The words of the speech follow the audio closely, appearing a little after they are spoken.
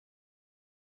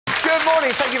Good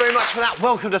morning, thank you very much for that.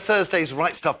 Welcome to Thursday's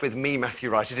Right Stuff with me, Matthew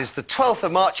Wright. It is the 12th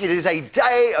of March. It is a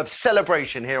day of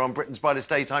celebration here on Britain's Brightest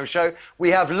Daytime Show.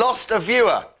 We have lost a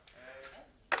viewer.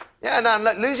 Yeah,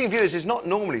 no, losing viewers is not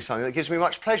normally something that gives me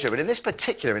much pleasure, but in this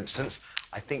particular instance,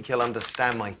 I think you'll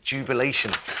understand my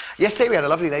jubilation. Yesterday we had a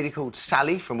lovely lady called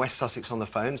Sally from West Sussex on the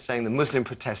phone saying the Muslim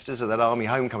protesters at that army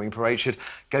homecoming parade should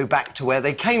go back to where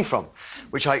they came from,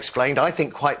 which I explained, I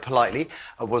think quite politely,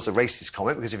 was a racist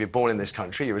comment, because if you're born in this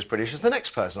country, you're as British as the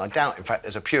next person. I doubt, in fact,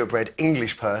 there's a purebred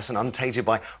English person untainted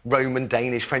by Roman,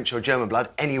 Danish, French or German blood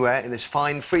anywhere in this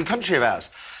fine, free country of ours.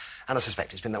 And I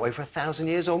suspect it's been that way for 1,000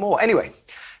 years or more. Anyway,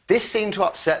 this seemed to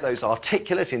upset those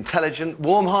articulate, intelligent,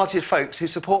 warm-hearted folks who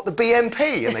support the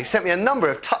BNP, and they sent me a number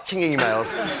of touching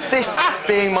emails, this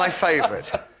being my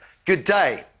favourite. Good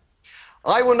day.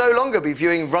 I will no longer be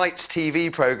viewing Wright's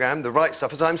TV programme, The Right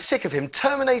Stuff, as I'm sick of him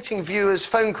terminating viewers'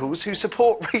 phone calls who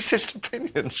support racist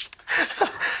opinions.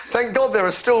 Thank God there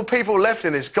are still people left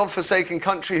in this godforsaken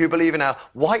country who believe in our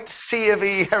white C of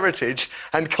E heritage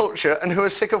and culture and who are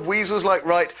sick of weasels like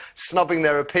Wright snubbing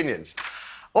their opinions.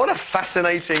 What a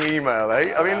fascinating email,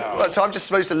 eh? I mean, wow. So I'm just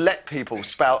supposed to let people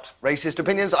spout racist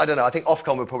opinions? I don't know. I think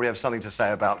Ofcom would probably have something to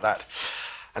say about that.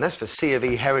 And as for C of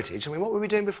E heritage, I mean, what were we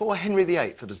doing before Henry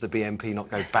VIII, or does the BNP not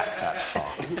go back that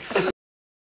far?